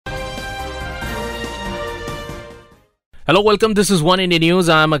Hello, welcome. This is One India News.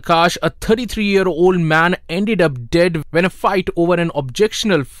 I am Akash. A 33-year-old man ended up dead when a fight over an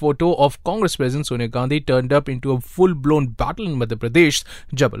objectionable photo of Congress President Sonia Gandhi turned up into a full-blown battle in Madhya Pradesh,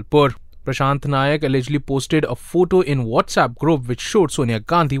 Jabalpur. Prashant Nayak allegedly posted a photo in WhatsApp group which showed Sonia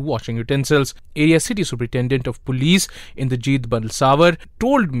Gandhi washing utensils. Area City Superintendent of Police Indrajit Bansalwar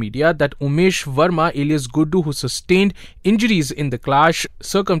told media that Umesh Verma alias Guddu, who sustained injuries in the clash,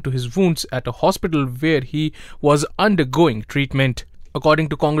 succumbed to his wounds at a hospital where he was undergoing treatment. According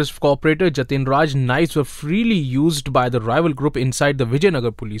to Congress corporator Jatin Raj, knives were freely used by the rival group inside the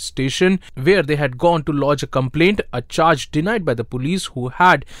Vijayanagar police station, where they had gone to lodge a complaint, a charge denied by the police, who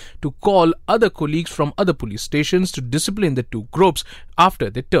had to call other colleagues from other police stations to discipline the two groups after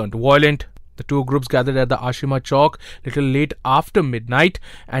they turned violent. The two groups gathered at the Ashima Chowk little late after midnight,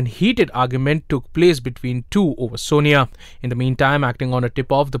 and heated argument took place between two over Sonia. In the meantime, acting on a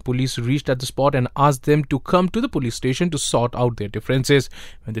tip-off, the police reached at the spot and asked them to come to the police station to sort out their differences.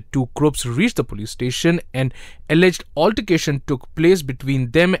 When the two groups reached the police station, an alleged altercation took place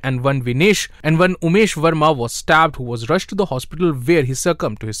between them, and one Umesh Verma was stabbed, who was rushed to the hospital where he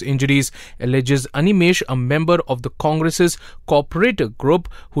succumbed to his injuries, alleges Animesh, a member of the Congress's corporator group,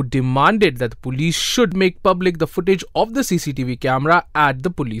 who demanded that the police should make public the footage of the CCTV camera at the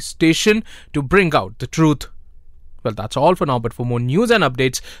police station to bring out the truth. Well, that's all for now, but for more news and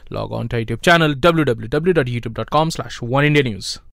updates, log on to our YouTube channel www.youtube.com/oneindianews.